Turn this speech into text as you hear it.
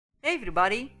Hey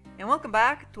everybody, and welcome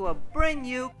back to a brand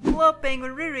new Club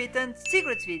Penguin Rewritten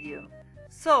Secrets video.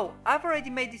 So, I've already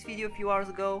made this video a few hours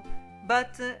ago,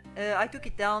 but I took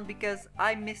it down because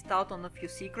I missed out on a few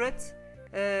secrets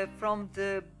from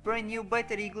the brand new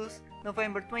Beta Igloos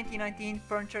November 2019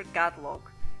 furniture catalog.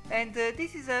 And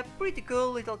this is a pretty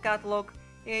cool little catalog.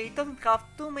 It doesn't have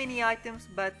too many items,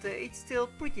 but it's still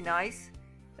pretty nice.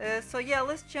 So yeah,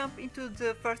 let's jump into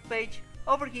the first page.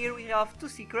 Over here we have two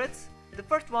secrets. The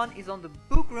first one is on the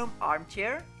book room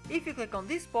armchair. If you click on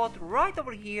this spot right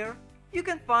over here, you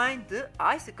can find the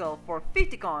icicle for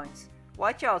 50 coins.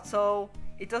 Watch out so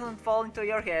it doesn't fall into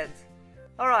your head.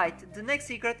 Alright, the next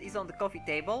secret is on the coffee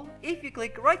table. If you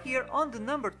click right here on the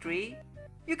number 3,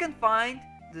 you can find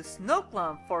the snow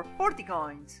clump for 40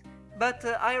 coins. But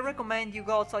I recommend you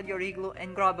go outside your igloo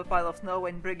and grab a pile of snow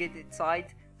and bring it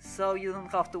inside, so you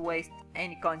don't have to waste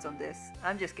any coins on this.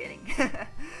 I'm just kidding.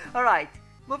 Alright.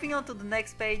 Moving on to the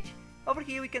next page, over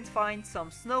here we can find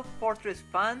some Snow Fortress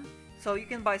fun, so you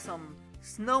can buy some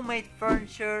snow-made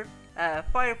furniture, a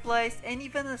fireplace and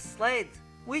even a sled,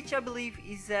 which I believe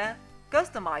is a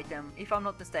custom item if I'm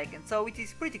not mistaken. So it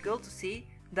is pretty cool to see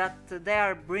that they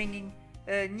are bringing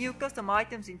new custom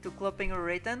items into Club Penguin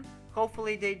Rewritten.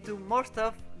 Hopefully they do more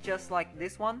stuff just like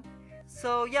this one.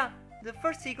 So yeah, the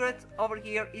first secret over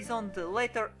here is on the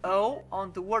letter O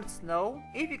on the word snow.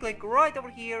 If you click right over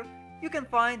here, you can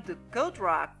find the coat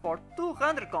rack for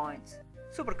 200 coins.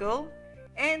 Super cool.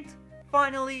 And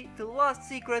finally, the last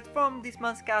secret from this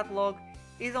month's catalog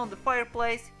is on the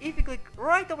fireplace. If you click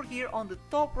right over here on the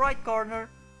top right corner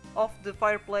of the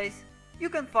fireplace, you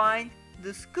can find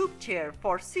the scoop chair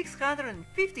for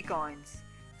 650 coins.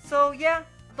 So yeah,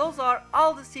 those are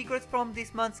all the secrets from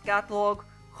this month's catalog.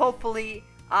 Hopefully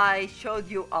I showed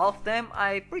you all of them.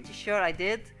 I'm pretty sure I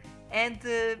did. And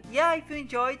yeah, if you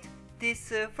enjoyed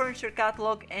this furniture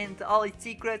catalog and all its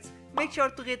secrets, make sure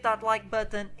to hit that like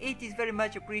button, it is very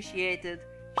much appreciated.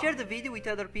 Share the video with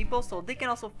other people so they can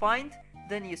also find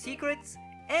the new secrets.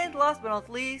 And last but not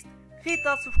least, hit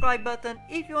that subscribe button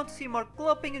if you want to see more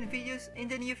Club Penguin videos in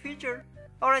the near future.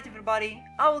 Alright everybody,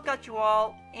 I will catch you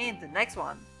all in the next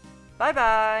one. Bye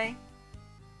bye!